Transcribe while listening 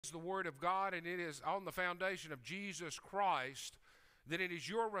the Word of God and it is on the foundation of Jesus Christ, then it is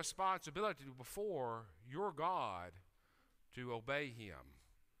your responsibility before your God to obey Him.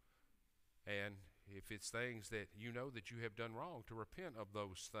 And if it's things that you know that you have done wrong, to repent of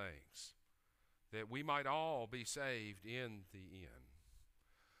those things, that we might all be saved in the end.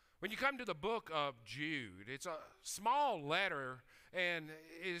 When you come to the book of Jude, it's a small letter and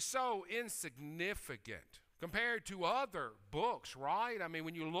it is so insignificant compared to other books, right? I mean,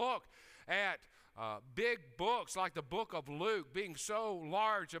 when you look at big books like the book of Luke being so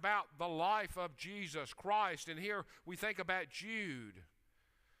large about the life of Jesus Christ, and here we think about Jude,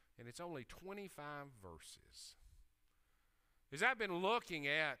 and it's only 25 verses. As I've been looking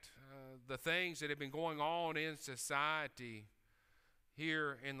at the things that have been going on in society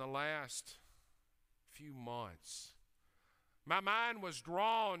here in the last few months, my mind was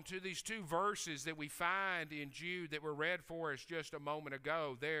drawn to these two verses that we find in Jude that were read for us just a moment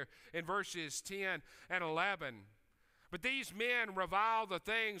ago, there in verses 10 and 11. But these men revile the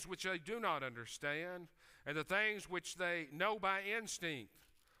things which they do not understand, and the things which they know by instinct,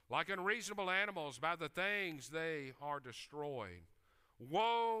 like unreasonable animals, by the things they are destroyed.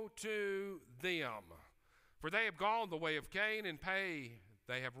 Woe to them! For they have gone the way of Cain, and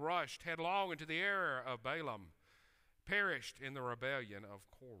they have rushed headlong into the error of Balaam, perished in the rebellion of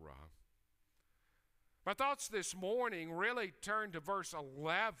Korah. My thoughts this morning really turn to verse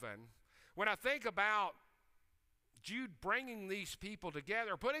 11. When I think about Jude bringing these people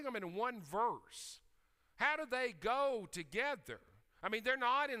together, putting them in one verse, how do they go together? I mean, they're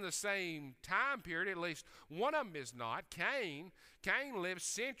not in the same time period. At least one of them is not. Cain lived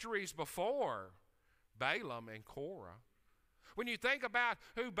centuries before Balaam and Korah. When you think about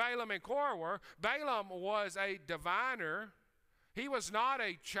who Balaam and Korah were, Balaam was a diviner. He was not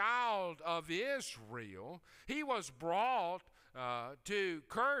a child of Israel. He was brought to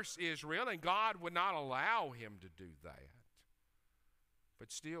curse Israel, and God would not allow him to do that.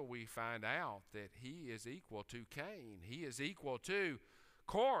 But still we find out that he is equal to Cain. He is equal to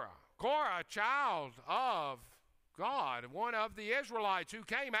Korah. Korah, a child of God, one of the Israelites who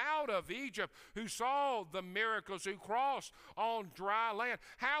came out of Egypt, who saw the miracles, who crossed on dry land.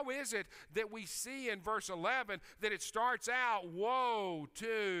 How is it that we see in verse 11 that it starts out, woe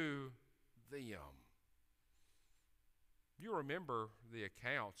to them? You remember the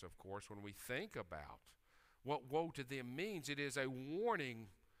accounts, of course, when we think about what woe to them means. It is a warning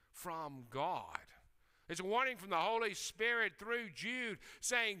from God. It's a warning from the Holy Spirit through Jude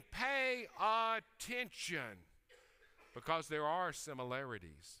saying, pay attention, because there are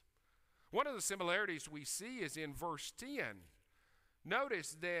similarities. One of the similarities we see is in verse 10.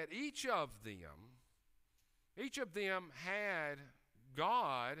 Notice that each of them had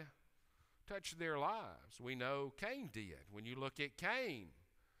God touch their lives. We know Cain did. When you look at Cain,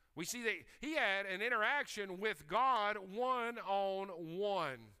 we see that he had an interaction with God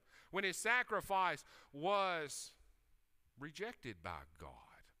one-on-one when his sacrifice was rejected by God.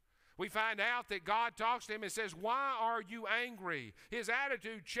 We find out that God talks to him and says, why are you angry? His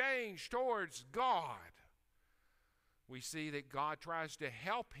attitude changed towards God. We see that God tries to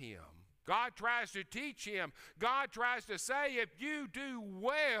help him. God tries to teach him. God tries to say, if you do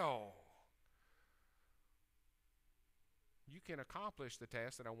well, you can accomplish the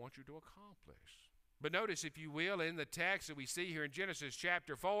task that I want you to accomplish. But notice, if you will, in the text that we see here in Genesis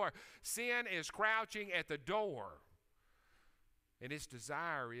chapter 4, sin is crouching at the door, and its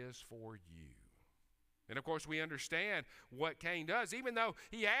desire is for you. And of course, we understand what Cain does. Even though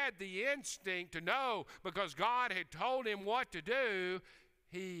he had the instinct to know because God had told him what to do,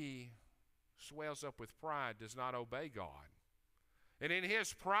 he swells up with pride, does not obey God. And in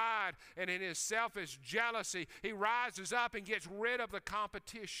his pride and in his selfish jealousy, he rises up and gets rid of the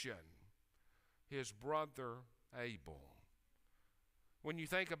competition, his brother Abel. When you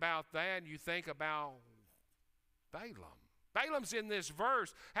think about that, you think about Balaam. Balaam's in this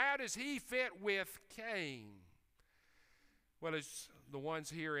verse. How does he fit with Cain? Well, as the ones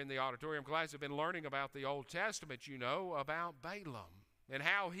here in the auditorium class have been learning about the Old Testament, you know about Balaam and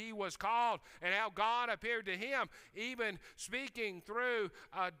how he was called and how God appeared to him, even speaking through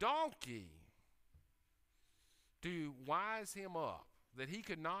a donkey to wise him up that he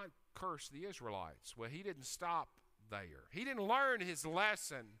could not curse the Israelites. Well, he didn't stop there. He didn't learn his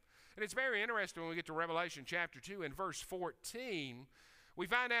lesson. And it's very interesting when we get to Revelation chapter 2 and verse 14, we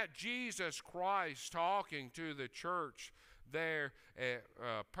find out Jesus Christ talking to the church there at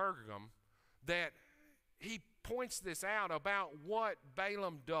Pergamum, that he points this out about what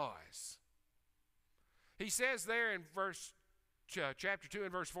Balaam does. He says there in chapter 2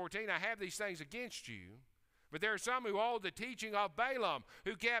 and verse 14, I have these things against you, But there are some who hold the teaching of Balaam,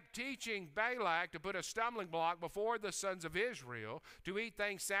 who kept teaching Balak to put a stumbling block before the sons of Israel, to eat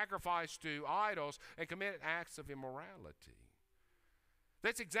things sacrificed to idols and commit acts of immorality.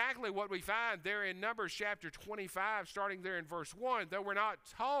 That's exactly what we find there in Numbers chapter 25, starting there in verse 1, though we're not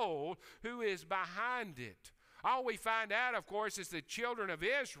told who is behind it. All we find out, of course, is the children of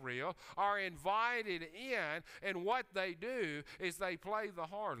Israel are invited in, and what they do is they play the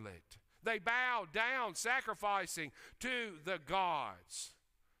harlot. They bow down, sacrificing to the gods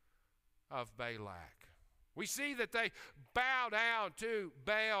of Balak. We see that they bow down to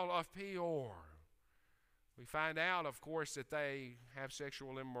Baal of Peor. We find out, of course, that they have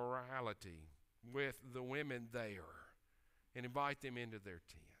sexual immorality with the women there and invite them into their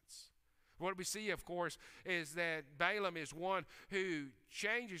tents. What we see, of course, is that Balaam is one who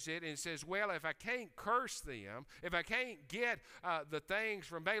changes it and says, well, if I can't curse them, if I can't get the things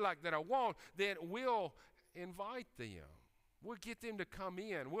from Balak that I want, then we'll invite them. We'll get them to come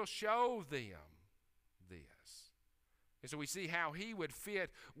in. We'll show them this. And so we see how he would fit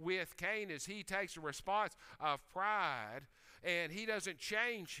with Cain as he takes a response of pride, and he doesn't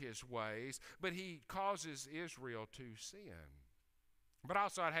change his ways, but he causes Israel to sin. But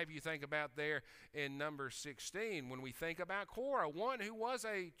also I'd have you think about there in Numbers 16, when we think about Korah, one who was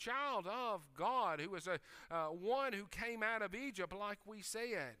a child of God, who was one who came out of Egypt, like we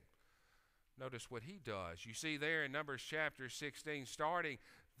said. Notice what he does. You see there in Numbers chapter 16, starting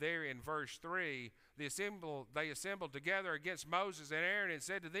there in verse 3, they assembled together against Moses and Aaron and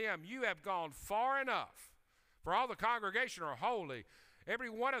said to them, you have gone far enough, for all the congregation are holy, every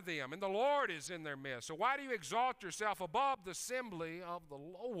one of them, and the Lord is in their midst. So why do you exalt yourself above the assembly of the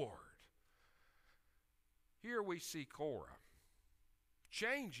Lord? Here we see Korah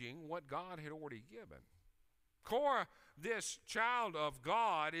changing what God had already given. Korah, this child of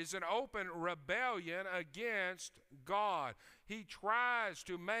God, is an open rebellion against God. He tries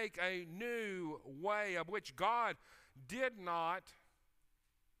to make a new way of which God did not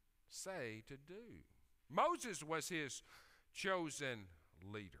say to do. Moses was his chosen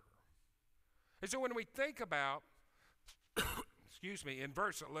leader. And so when we think about, in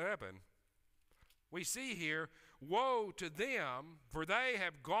verse 11, we see here, woe to them, for they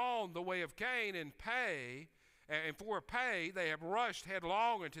have gone the way of Cain and for pay they have rushed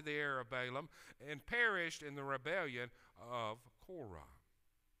headlong into the error of Balaam and perished in the rebellion of Korah.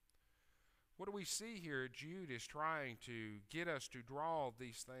 What do we see here? Jude is trying to get us to draw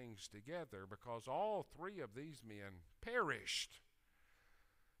these things together, because all three of these men perished.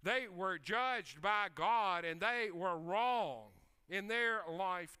 They were judged by God, and they were wrong in their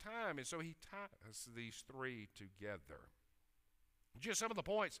lifetime. And so he ties these three together. Just some of the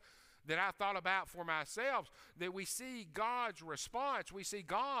points that I thought about for myself, that we see God's response. We see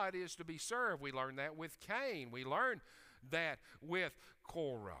God is to be served. We learned that with Cain. We learned that with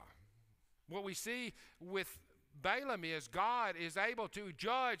Korah. What we see with Balaam is God is able to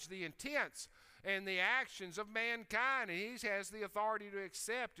judge the intents and the actions of mankind, and he has the authority to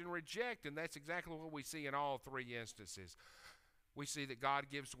accept and reject, and that's exactly what we see in all three instances. We see that God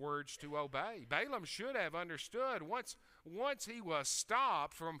gives words to obey. Balaam should have understood once he was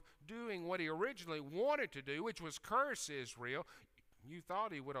stopped from doing what he originally wanted to do, which was curse Israel. You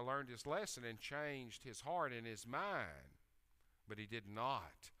thought he would have learned his lesson and changed his heart and his mind, but he did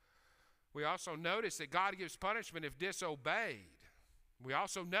not. We also notice that God gives punishment if disobeyed. We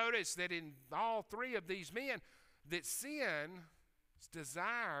also notice that in all three of these men, that sin's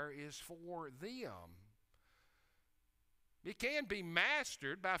desire is for them. It can be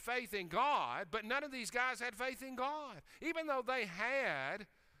mastered by faith in God, but none of these guys had faith in God, even though they had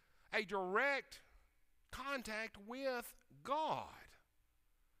a direct contact with God.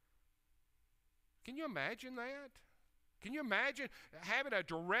 Can you imagine that? Can you imagine having a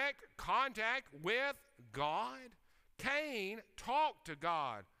direct contact with God? Cain talked to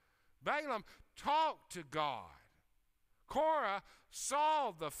God. Balaam talked to God. Korah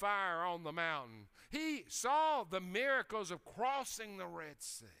saw the fire on the mountain. He saw the miracles of crossing the Red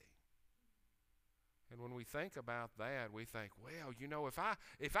Sea. And when we think about that, we think, well, you know, if I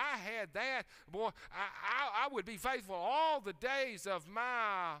had that, boy, I would be faithful all the days of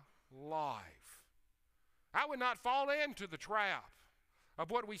my life. I would not fall into the trap of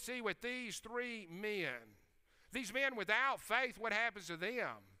what we see with these three men. These men without faith, what happens to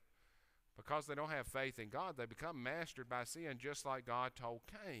them? Because they don't have faith in God, they become mastered by sin, just like God told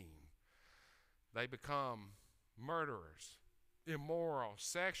Cain. They become murderers, immoral,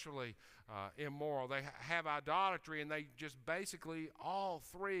 sexually immoral. They have idolatry, and they just basically all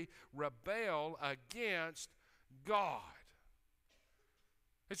three rebel against God.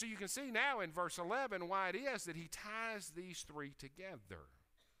 And so you can see now in verse 11 why it is that he ties these three together.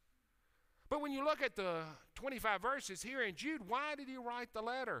 But when you look at the 25 verses here in Jude, why did he write the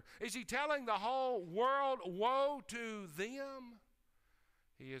letter? Is he telling the whole world, woe to them?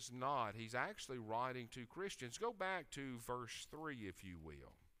 He is not. He's actually writing to Christians. Go back to verse 3, if you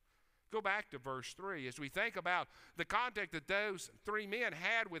will. Go back to verse 3. As we think about the contact that those three men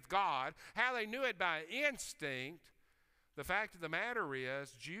had with God, how they knew it by instinct, the fact of the matter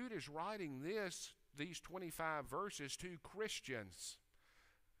is, Jude is writing these 25 verses to Christians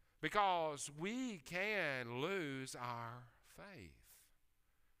because we can lose our faith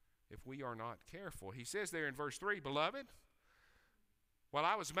if we are not careful. He says there in verse 3, Beloved, while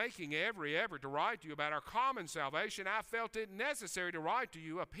I was making every effort to write to you about our common salvation, I felt it necessary to write to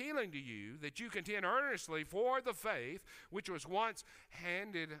you, appealing to you that you contend earnestly for the faith which was once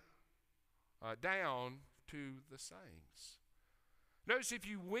handed down to the saints. Notice, if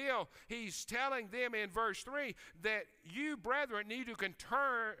you will, he's telling them in verse 3 that you, brethren, need to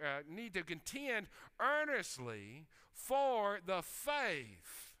contend earnestly for the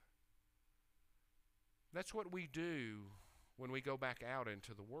faith. That's what we do when we go back out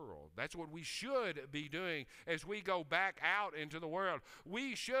into the world. That's what we should be doing as we go back out into the world.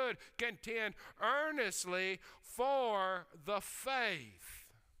 We should contend earnestly for the faith.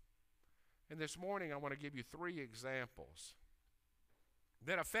 And this morning I want to give you 3 examples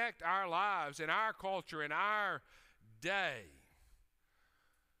that affect our lives and our culture and our day.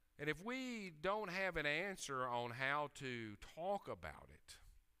 And if we don't have an answer on how to talk about it,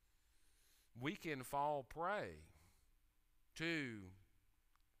 we can fall prey to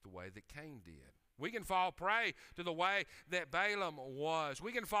the way that Cain did. We can fall prey to the way that Balaam was.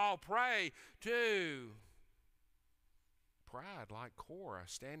 We can fall prey to pride like Korah,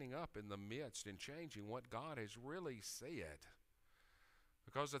 standing up in the midst and changing what God has really said.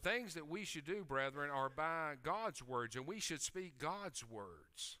 Because the things that we should do, brethren, are by God's words, and we should speak God's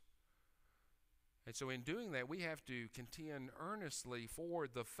words. And so in doing that, we have to contend earnestly for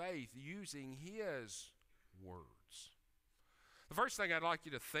the faith using His words. The first thing I'd like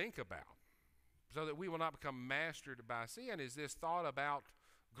you to think about, so that we will not become mastered by sin, is this thought about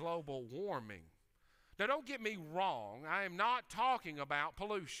global warming. Now, don't get me wrong. I am not talking about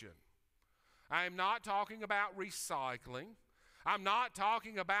pollution. I am not talking about recycling. I'm not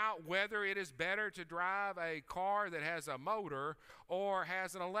talking about whether it is better to drive a car that has a motor or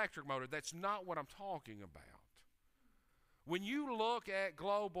has an electric motor. That's not what I'm talking about. When you look at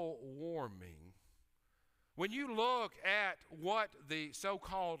global warming, when you look at what the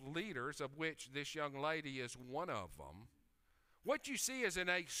so-called leaders, of which this young lady is one of them, what you see is an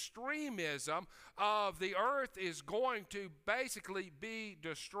extremism of the earth is going to basically be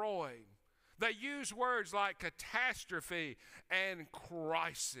destroyed. They use words like catastrophe and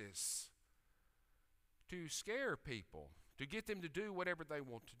crisis to scare people, to get them to do whatever they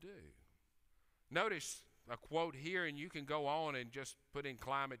want to do. Notice a quote here, and you can go on and just put in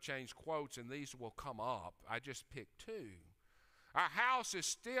climate change quotes, and these will come up. I just picked 2. Our house is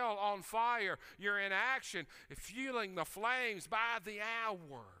still on fire. You're in action, fueling the flames by the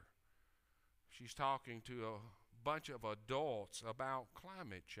hour. She's talking to a bunch of adults about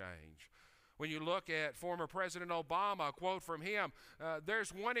climate change. When you look at former President Obama, a quote from him,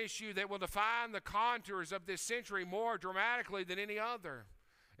 there's one issue that will define the contours of this century more dramatically than any other,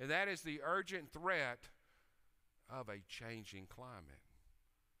 and that is the urgent threat of a changing climate.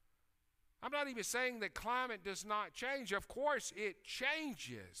 I'm not even saying that climate does not change. Of course it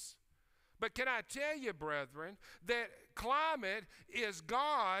changes. But can I tell you, brethren, that climate is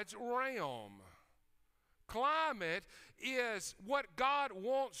God's realm. Climate is what God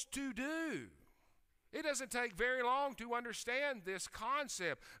wants to do. It doesn't take very long to understand this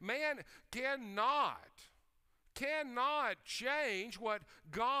concept. Man cannot change what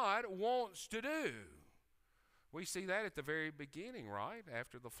God wants to do. We see that at the very beginning, right?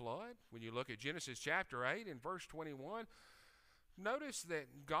 After the flood. When you look at Genesis chapter 8 and verse 21, notice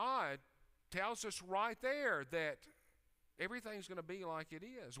that God tells us right there that everything's going to be like it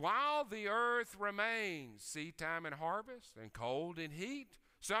is. While the earth remains, seed time and harvest, and cold and heat,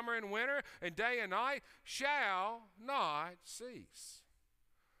 summer and winter, and day and night shall not cease.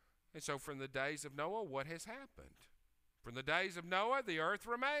 And so from the days of Noah, what has happened? From the days of Noah, the earth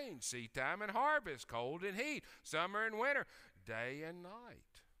remains, seed time and harvest, cold and heat, summer and winter, day and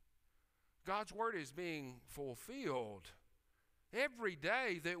night. God's word is being fulfilled. Every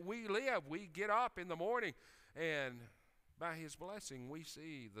day that we live, we get up in the morning, and by His blessing, we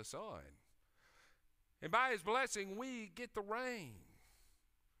see the sun. And by His blessing, we get the rain.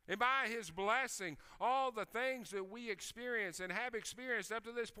 And by His blessing, all the things that we experience and have experienced up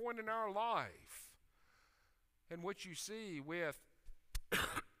to this point in our life. And what you see with,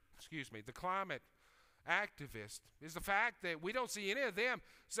 the climate activists is the fact that we don't see any of them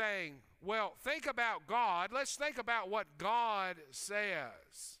saying, well, think about God. Let's think about what God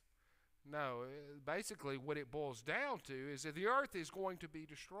says. No, basically what it boils down to is that the earth is going to be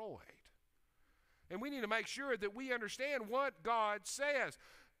destroyed. And we need to make sure that we understand what God says.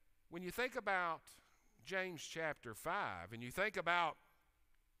 When you think about James chapter 5, and you think about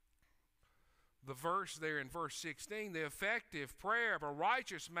the verse there in verse 16, the effective prayer of a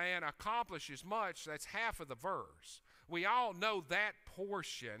righteous man accomplishes much. That's half of the verse. We all know that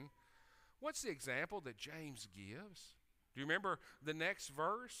portion. What's the example that James gives? Do you remember the next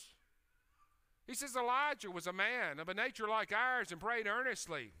verse? He says Elijah was a man of a nature like ours and prayed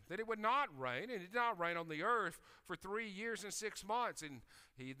earnestly that it would not rain, and it did not rain on the earth for 3 years and 6 months. And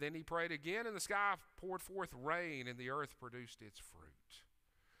then he prayed again, and the sky poured forth rain, and the earth produced its fruit.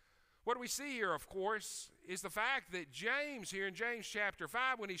 What we see here, of course, is the fact that James here in James chapter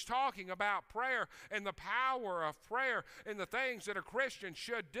 5, when he's talking about prayer and the power of prayer and the things that a Christian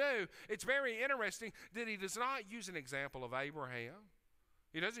should do, it's very interesting that he does not use an example of Abraham.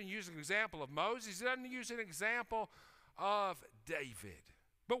 He doesn't use an example of Moses. He doesn't use an example of David.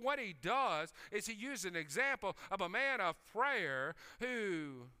 But what he does is he uses an example of a man of prayer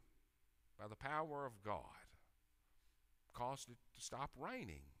who, by the power of God, caused it to stop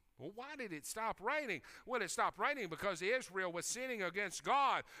raining. Well, why did it stop raining? Well, it stopped raining because Israel was sinning against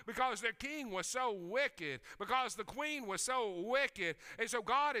God, because their king was so wicked, because the queen was so wicked. And so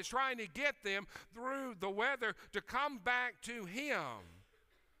God is trying to get them through the weather to come back to Him.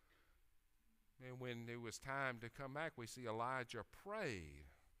 And when it was time to come back, we see Elijah prayed,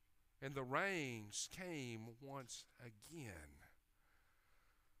 and the rains came once again.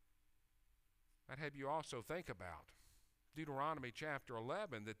 I'd have you also think about Deuteronomy chapter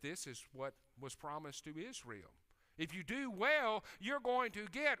 11, that this is what was promised to Israel. If you do well, you're going to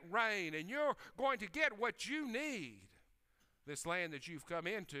get rain, and you're going to get what you need. This land that you've come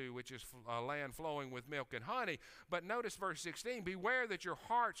into, which is a land flowing with milk and honey. But notice verse 16, beware that your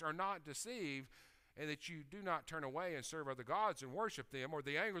hearts are not deceived, and that you do not turn away and serve other gods and worship them, or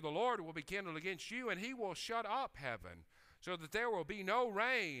the anger of the Lord will be kindled against you, and He will shut up heaven, so that there will be no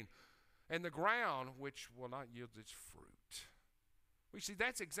rain, and the ground which will not yield its fruit. We see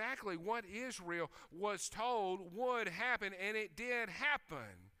that's exactly what Israel was told would happen, and it did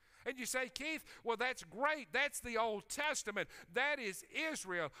happen. And you say, Keith, well, that's great. That's the Old Testament. That is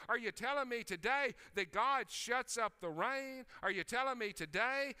Israel. Are you telling me today that God shuts up the rain? Are you telling me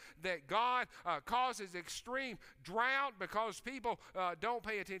today that God causes extreme drought because people don't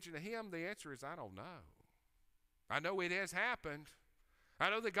pay attention to Him? The answer is I don't know. I know it has happened.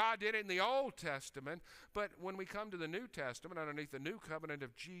 I know that God did it in the Old Testament, but when we come to the New Testament, underneath the new covenant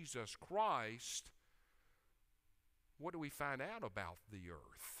of Jesus Christ, what do we find out about the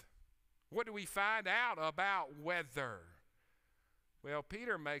earth? What do we find out about weather? Well,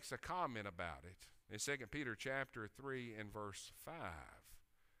 Peter makes a comment about it in 2 Peter chapter 3 and verse 5.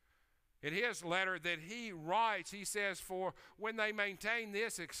 In his letter that he writes, he says, for when they maintain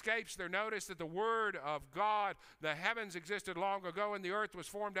this, escapes their notice that the word of God, the heavens existed long ago, and the earth was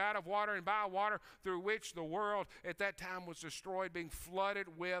formed out of water and by water, through which the world at that time was destroyed, being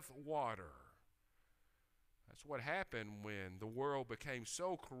flooded with water. That's what happened when the world became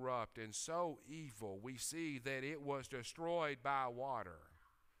so corrupt and so evil. We see that it was destroyed by water.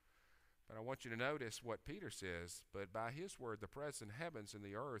 But I want you to notice what Peter says, but by His word the present heavens and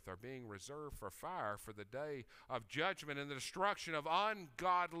the earth are being reserved for fire, for the day of judgment and the destruction of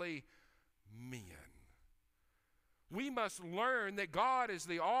ungodly men. We must learn that God is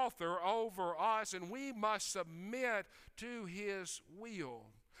the author over us, and we must submit to His will.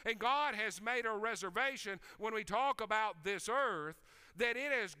 And God has made a reservation when we talk about this earth that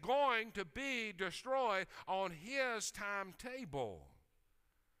it is going to be destroyed on His timetable.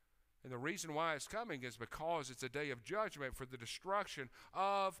 And the reason why it's coming is because it's a day of judgment for the destruction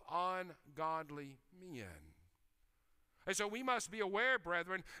of ungodly men. And so we must be aware,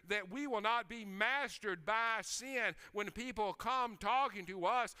 brethren, that we will not be mastered by sin when people come talking to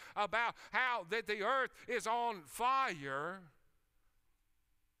us about how that the earth is on fire,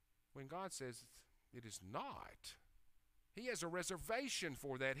 when God says it is not. He has a reservation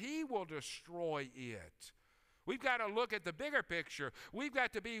for that. He will destroy it. We've got to look at the bigger picture. We've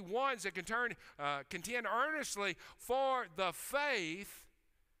got to be ones that can contend earnestly for the faith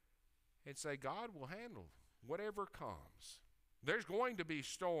and say, God will handle whatever comes. There's going to be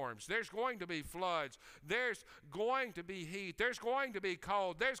storms. There's going to be floods. There's going to be heat. There's going to be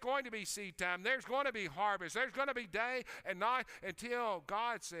cold. There's going to be seed time. There's going to be harvest. There's going to be day and night until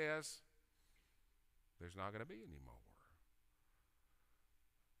God says there's not going to be any more.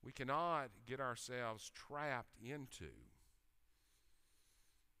 We cannot get ourselves trapped into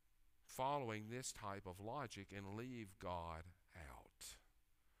following this type of logic and leave God out.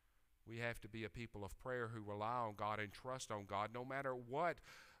 We have to be a people of prayer who rely on God and trust on God, no matter what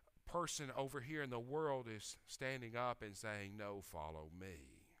person over here in the world is standing up and saying, no, follow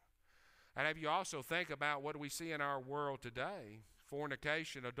me. And have you also think about what we see in our world today?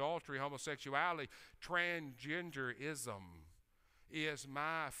 Fornication, adultery, homosexuality, transgenderism is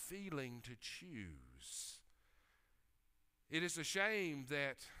my feeling to choose. It is a shame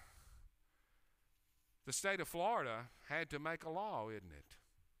that the state of Florida had to make a law, isn't it?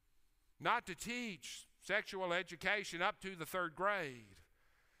 Not to teach sexual education up to the 3rd grade.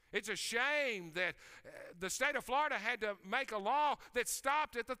 It's a shame that the state of Florida had to make a law that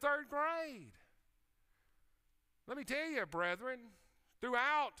stopped at the 3rd grade. Let me tell you, brethren,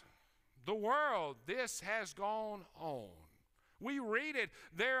 throughout the world, this has gone on. We read it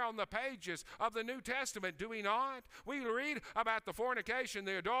there on the pages of the New Testament, do we not? We read about the fornication,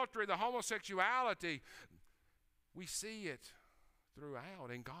 the adultery, the homosexuality. We see it throughout,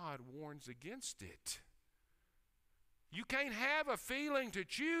 and God warns against it. You can't have a feeling to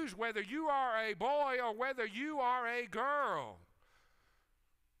choose whether you are a boy or whether you are a girl,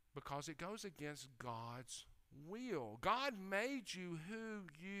 because it goes against God's will. God made you who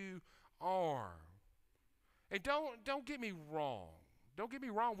you are. And don't get me wrong. Don't get me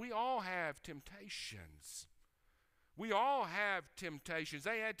wrong. We all have temptations. We all have temptations.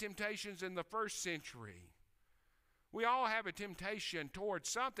 They had temptations in the 1st century. We all have a temptation towards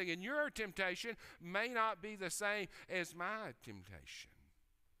something, and your temptation may not be the same as my temptation.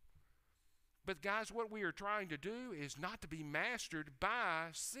 But guys, what we are trying to do is not to be mastered by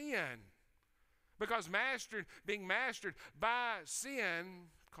sin. Because being mastered by sin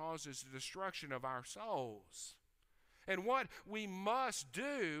causes the destruction of our souls. And what we must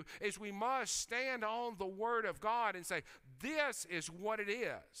do is we must stand on the Word of God and say, this is what it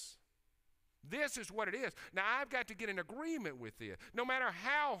is. This is what it is. Now, I've got to get in agreement with it. No matter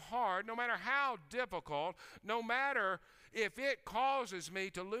how hard, no matter how difficult, no matter if it causes me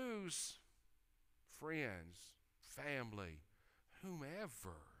to lose friends, family,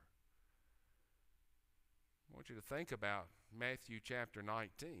 whomever. I want you to think about Matthew chapter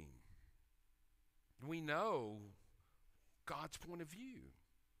 19. We know God's point of view.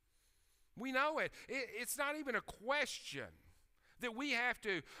 We know it. It's not even a question that we have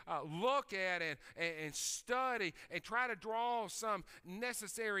to look at and study and try to draw some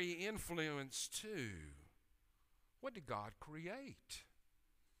necessary influence to. What did God create?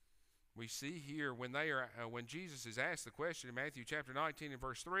 We see here when Jesus is asked the question in Matthew chapter 19 and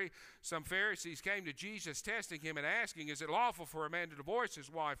verse 3, some Pharisees came to Jesus testing him and asking, is it lawful for a man to divorce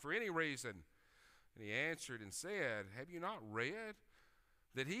his wife for any reason? And he answered and said, have you not read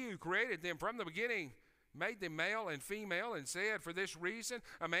that he who created them from the beginning made them male and female, and said, for this reason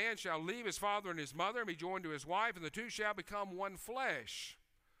a man shall leave his father and his mother and be joined to his wife, and the two shall become one flesh,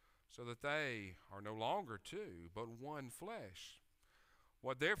 so that they are no longer two, but one flesh.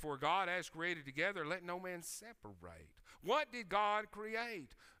 What therefore God has created together, let no man separate. What did God create?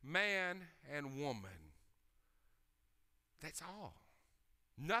 Man and woman. That's all.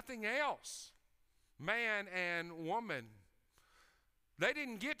 Nothing else. Man and woman. They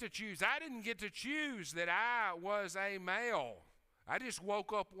didn't get to choose. I didn't get to choose that I was a male. I just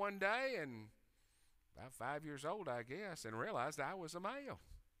woke up one day and about 5 years old, I guess, and realized I was a male.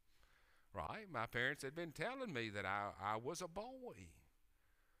 Right? My parents had been telling me that I was a boy.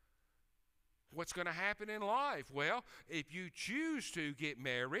 What's going to happen in life? Well, if you choose to get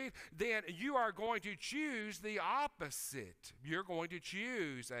married, then you are going to choose the opposite. You're going to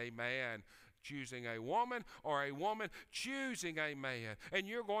choose a man choosing a woman or a woman choosing a man, and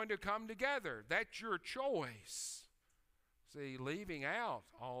you're going to come together. That's your choice. See, leaving out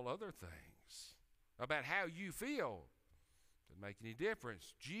all other things about how you feel doesn't make any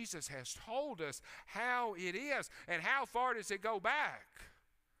difference. Jesus has told us how it is, and how far does it go back?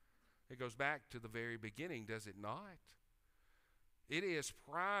 It goes back to the very beginning, does it not? It is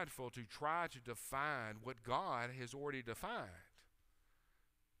prideful to try to define what God has already defined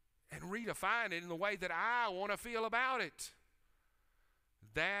and redefine it in the way that I want to feel about it.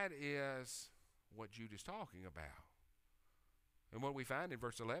 That is what Jude is talking about. And what we find in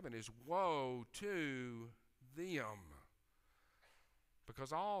verse 11 is, woe to them,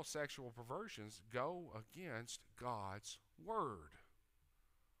 because all sexual perversions go against God's word.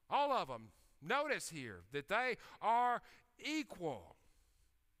 All of them. Notice here that they are equal.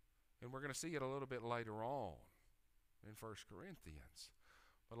 And we're going to see it a little bit later on in 1 Corinthians.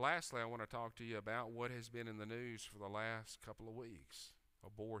 But lastly, I want to talk to you about what has been in the news for the last couple of weeks.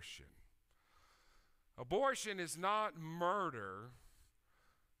 Abortion. Abortion is not murder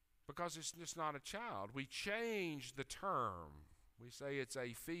because it's just not a child. We change the term. We say it's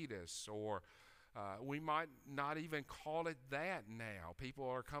a fetus, or we might not even call it that now. People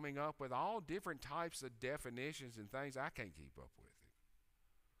are coming up with all different types of definitions and things. I can't keep up with it.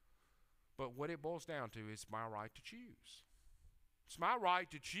 But what it boils down to is my right to choose. It's my right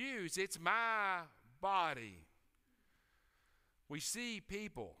to choose. It's my body. We see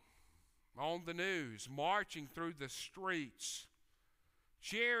people on the news marching through the streets,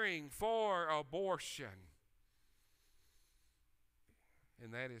 cheering for abortion.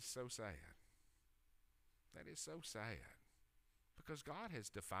 And that is so sad. That is so sad. Because God has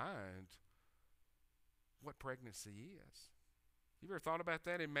defined what pregnancy is. You ever thought about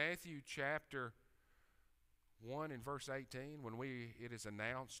that in Matthew chapter 1 and verse 18 when it is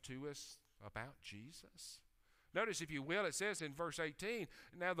announced to us about Jesus? Notice, if you will, it says in verse 18,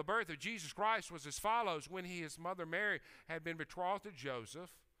 now the birth of Jesus Christ was as follows. When his mother Mary had been betrothed to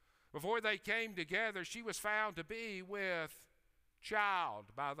Joseph, before they came together, she was found to be with child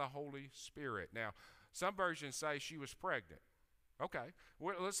by the Holy Spirit. Now, some versions say she was pregnant. Okay,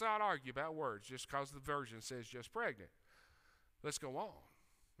 well, let's not argue about words just because the version says just pregnant. Let's go on.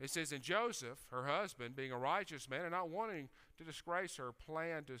 It says, and Joseph, her husband, being a righteous man and not wanting to disgrace her,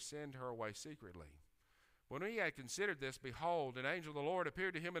 planned to send her away secretly. When he had considered this, behold, an angel of the Lord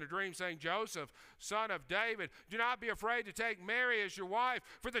appeared to him in a dream, saying, Joseph, son of David, do not be afraid to take Mary as your wife,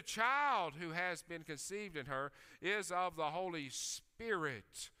 for the child who has been conceived in her is of the Holy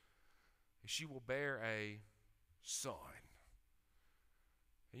Spirit. She will bear a son.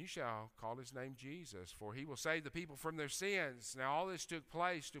 And you shall call his name Jesus, for he will save the people from their sins. Now all this took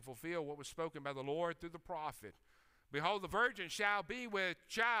place to fulfill what was spoken by the Lord through the prophet. Behold, the virgin shall be with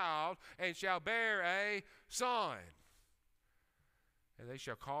child, and shall bear a son. And they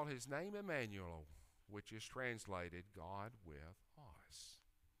shall call his name Emmanuel, which is translated God with us.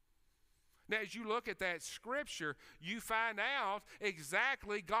 Now, as you look at that scripture, you find out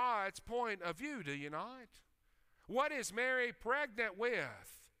exactly God's point of view, do you not? What is Mary pregnant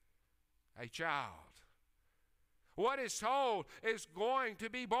with? A child. What is told is going to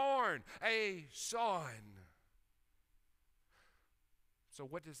be born? A son. So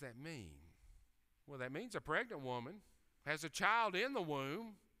what does that mean? Well, that means a pregnant woman has a child in the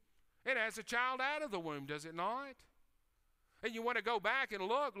womb and has a child out of the womb, does it not? And you want to go back and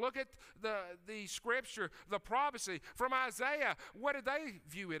look at the scripture, the prophecy from Isaiah. What did they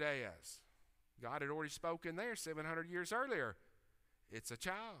view it as? God had already spoken there 700 years earlier. It's a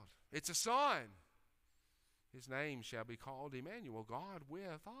child. It's a son. His name shall be called Emmanuel, God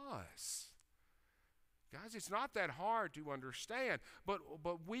with us. Guys, it's not that hard to understand, but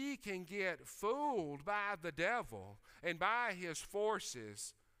we can get fooled by the devil and by his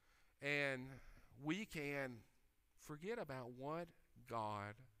forces, and we can forget about what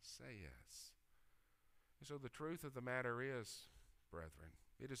God says. And so the truth of the matter is, brethren,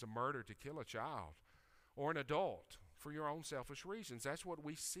 it is a murder to kill a child or an adult for your own selfish reasons. That's what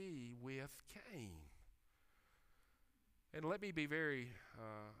we see with Cain. And let me be very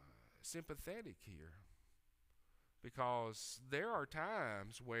sympathetic here, because there are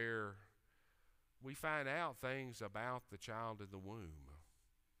times where we find out things about the child in the womb.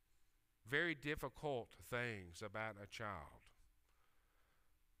 Very difficult things about a child.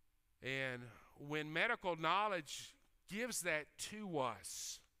 And when medical knowledge gives that to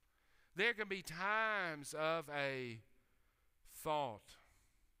us, there can be times of a thought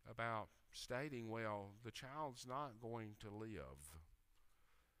about stating, well, the child's not going to live.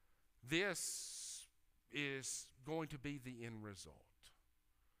 This is going to be the end result.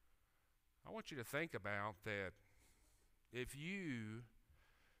 I want you to think about that. If you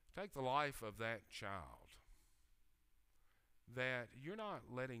take the life of that child, that you're not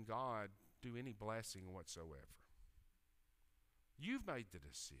letting God do any blessing whatsoever. You've made the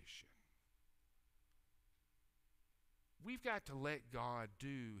decision. We've got to let God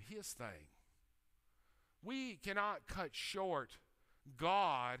do his thing. We cannot cut short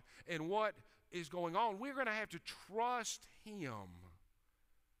God and what is going on. We're going to have to trust him.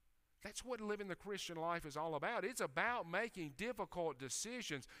 That's what living the Christian life is all about. It's about making difficult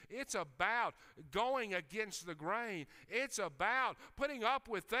decisions. It's about going against the grain. It's about putting up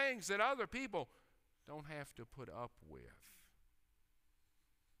with things that other people don't have to put up with.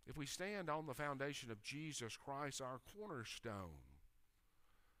 if we stand on the foundation of Jesus Christ, our cornerstone,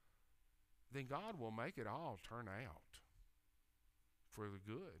 then God will make it all turn out for the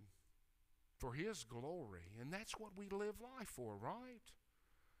good, for His glory. And that's what we live life for, right?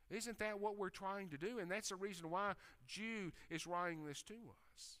 Isn't that what we're trying to do? And that's the reason why Jude is writing this to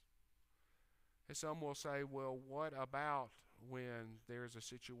us. And some will say, well, what about when there's a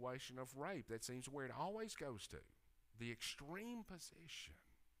situation of rape? That seems where it always goes to. The extreme position.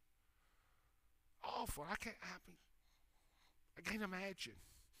 Awful. I can't imagine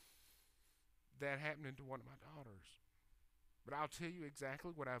that happening to one of my daughters. But I'll tell you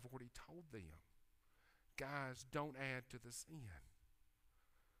exactly what I've already told them. Guys, don't add to the sin.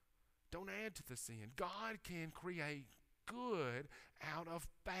 Don't add to the sin. God can create good out of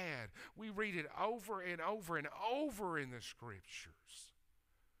bad. We read it over and over and over in the Scriptures.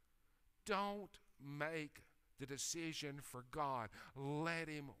 Don't make the decision for God. Let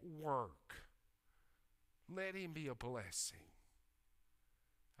Him work. Let Him be a blessing.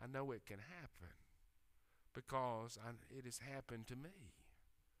 I know it can happen because it has happened to me.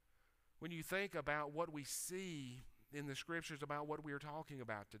 When you think about what we see in the Scriptures about what we are talking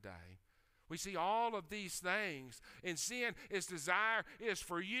about today, we see all of these things. And sin, its desire is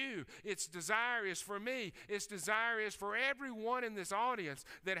for you. Its desire is for me. Its desire is for everyone in this audience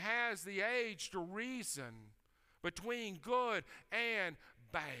that has the age to reason between good and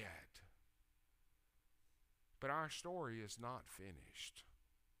bad. But our story is not finished.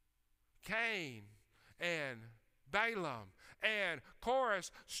 Cain and Balaam and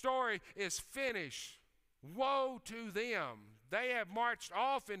Korah's story is finished. Woe to them. They have marched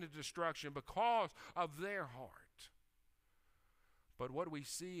off into destruction because of their heart. But what we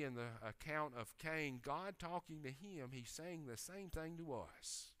see in the account of Cain, God talking to him, He's saying the same thing to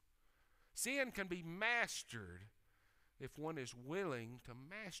us. Sin can be mastered if one is willing to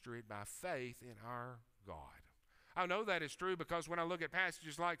master it by faith in our God. I know that is true because when I look at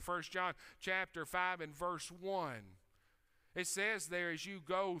passages like 1 John chapter 5 and verse 1, it says there, as you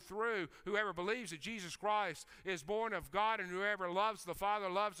go through, whoever believes that Jesus Christ is born of God, and whoever loves the Father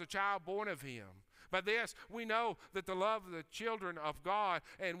loves the child born of Him. By this, we know that the love of the children of God,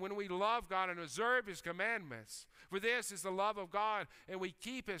 and when we love God and observe His commandments, for this is the love of God, and we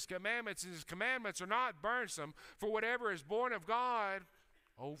keep His commandments, and His commandments are not burdensome, for whatever is born of God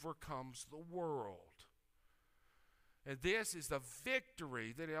overcomes the world. And this is the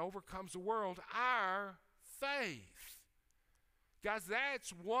victory that overcomes the world, our faith. Guys,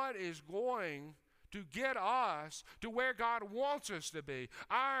 that's what is going to get us to where God wants us to be.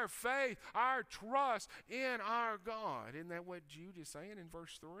 Our faith, our trust in our God. Isn't that what Jude is saying in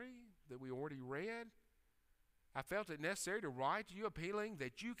verse 3 that we already read? I felt it necessary to write to you appealing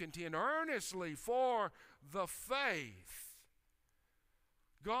that you contend earnestly for the faith.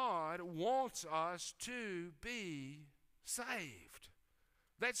 God wants us to be saved.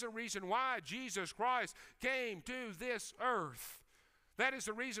 That's the reason why Jesus Christ came to this earth. That is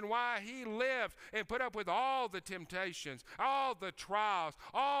the reason why He lived and put up with all the temptations, all the trials,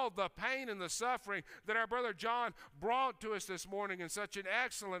 all the pain and the suffering that our brother John brought to us this morning in such an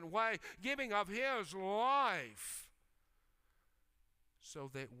excellent way, giving of His life so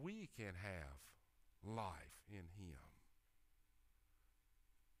that we can have life in Him.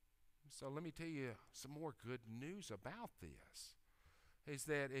 So let me tell you some more good news about this, is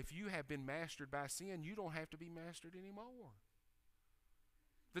that if you have been mastered by sin, you don't have to be mastered anymore.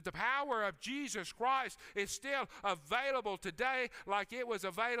 That the power of Jesus Christ is still available today like it was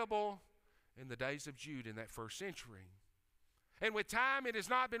available in the days of Jude in that first century. And with time, it has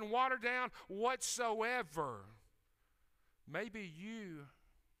not been watered down whatsoever. Maybe you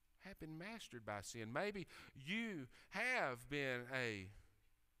have been mastered by sin. Maybe you have been a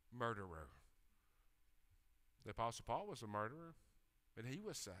murderer. The Apostle Paul was a murderer, but he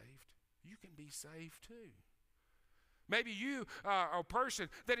was saved. You can be saved too. Maybe you are a person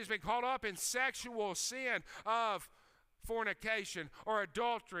that has been caught up in sexual sin of fornication or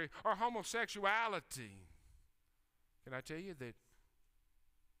adultery or homosexuality. Can I tell you that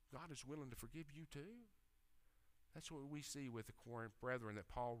God is willing to forgive you too? That's what we see with the Corinth brethren that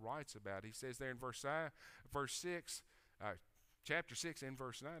Paul writes about. He says there in chapter 6 and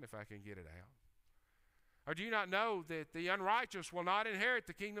verse 9, if I can get it out. Or do you not know that the unrighteous will not inherit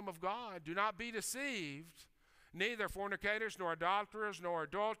the kingdom of God? Do not be deceived. Neither fornicators, nor adulterers, nor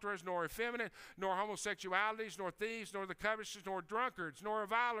adulterers, nor effeminate, nor homosexualities, nor thieves, nor the covetous, nor drunkards, nor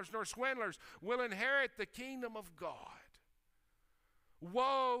revilers, nor swindlers will inherit the kingdom of God.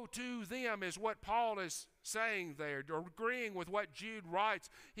 Woe to them is what Paul is saying there, agreeing with what Jude writes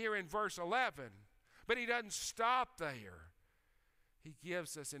here in verse 11. But he doesn't stop there. he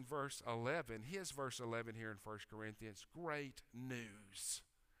gives us in verse 11, his verse 11 here in 1 Corinthians, great news.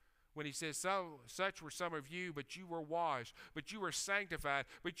 When he says, such were some of you, but you were washed, but you were sanctified,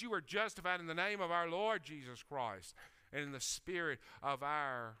 but you were justified in the name of our Lord Jesus Christ and in the Spirit of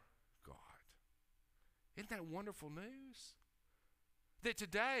our God. Isn't that wonderful news? That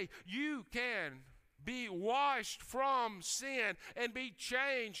today you can be washed from sin and be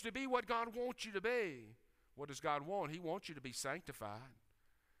changed to be what God wants you to be. What does God want? He wants you to be sanctified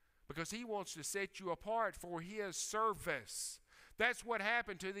because He wants to set you apart for His service. That's what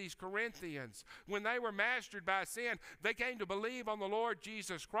happened to these Corinthians. When they were mastered by sin, they came to believe on the Lord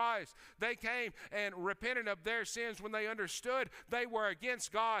Jesus Christ. They came and repented of their sins when they understood they were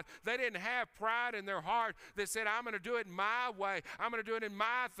against God. They didn't have pride in their heart that said, I'm going to do it my way. I'm going to do it in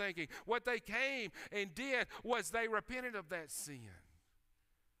my thinking. What they came and did was they repented of that sin.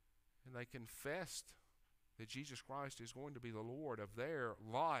 And they confessed that Jesus Christ is going to be the Lord of their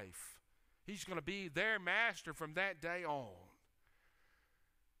life. He's going to be their master from that day on.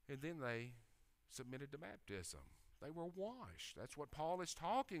 And then they submitted to baptism. They were washed. That's what Paul is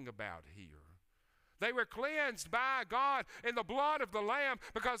talking about here. They were cleansed by God in the blood of the Lamb,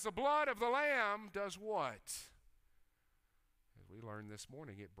 because the blood of the Lamb does what? As we learned this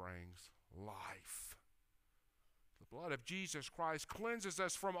morning, it brings life. The blood of Jesus Christ cleanses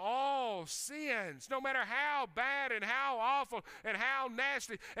us from all sins, no matter how bad and how awful and how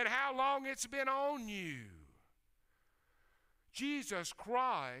nasty and how long it's been on you. Jesus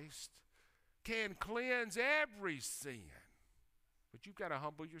Christ can cleanse every sin. But you've got to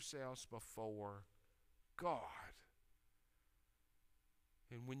humble yourselves before God.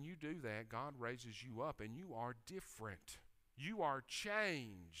 And when you do that, God raises you up and you are different. You are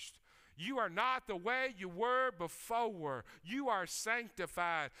changed. You are not the way you were before. You are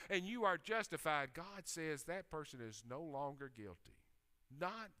sanctified and you are justified. God says that person is no longer guilty.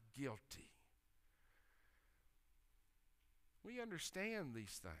 Not guilty. We understand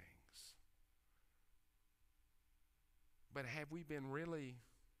these things. But have we been really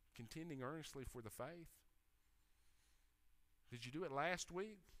contending earnestly for the faith? Did you do it last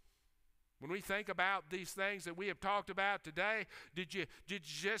week? When we think about these things that we have talked about today, did you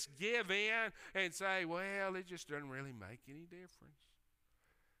just give in and say, well, it just doesn't really make any difference?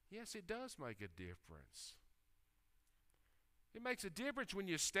 Yes, it does make a difference. It makes a difference when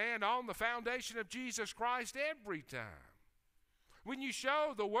you stand on the foundation of Jesus Christ every time. When you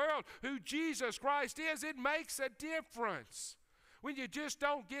show the world who Jesus Christ is, it makes a difference. When you just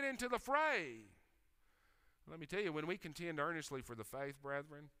don't get into the fray. Let me tell you, when we contend earnestly for the faith,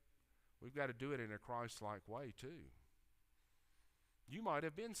 brethren, we've got to do it in a Christ-like way too. You might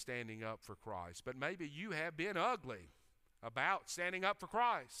have been standing up for Christ, but maybe you have been ugly about standing up for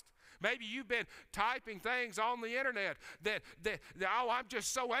Christ. Maybe you've been typing things on the internet that oh, I'm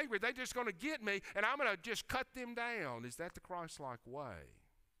just so angry, they're just going to get me, and I'm going to just cut them down. Is that the Christ-like way?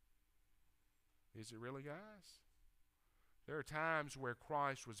 Is it really, guys? There are times where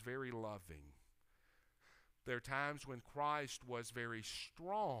Christ was very loving. There are times when Christ was very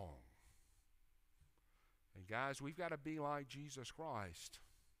strong. And guys, we've got to be like Jesus Christ.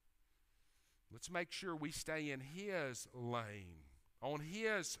 Let's make sure we stay in His lane, on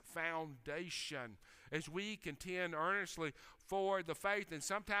His foundation, as we contend earnestly for the faith. And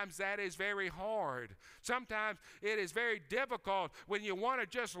sometimes that is very hard. Sometimes it is very difficult when you want to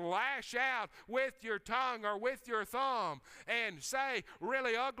just lash out with your tongue or with your thumb and say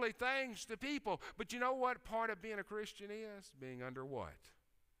really ugly things to people. But you know what part of being a Christian is? Being under what?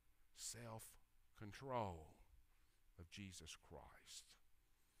 Self-control of Jesus Christ.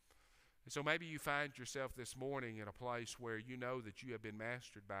 And so maybe you find yourself this morning in a place where you know that you have been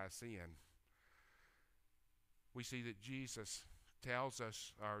mastered by sin. We see that Jesus tells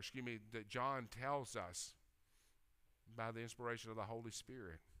us, that John tells us by the inspiration of the Holy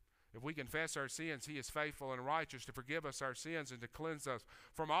Spirit. If we confess our sins, He is faithful and righteous to forgive us our sins and to cleanse us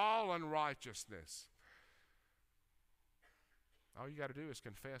from all unrighteousness. All you got to do is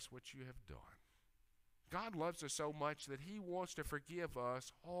confess what you have done. God loves us so much that He wants to forgive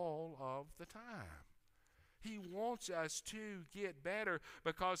us all of the time. He wants us to get better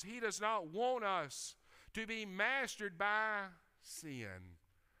because He does not want us to be mastered by sin,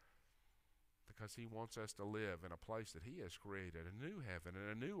 because He wants us to live in a place that He has created, a new heaven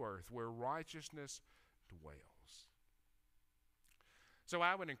and a new earth where righteousness dwells. So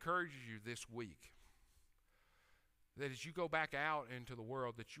I would encourage you this week that as you go back out into the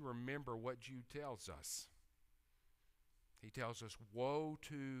world, that you remember what Jude tells us. He tells us, woe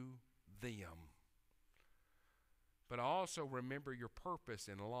to them. But also remember your purpose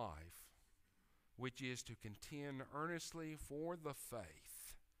in life. which is to contend earnestly for the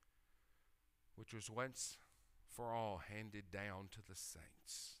faith, which was once for all handed down to the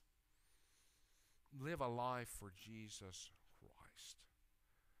saints. Live a life for Jesus Christ.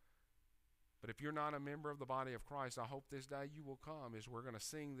 But if you're not a member of the body of Christ, I hope this day you will come as we're going to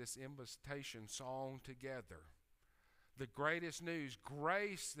sing this invitation song together. The greatest news,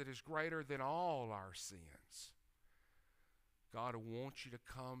 grace that is greater than all our sins. God wants you to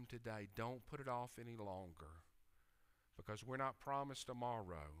come today. Don't put it off any longer, because we're not promised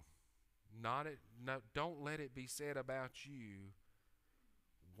tomorrow. Don't let it be said about you,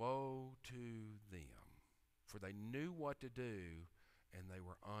 woe to them, for they knew what to do and they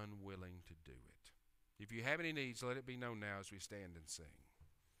were unwilling to do it. If you have any needs, let it be known now as we stand and sing.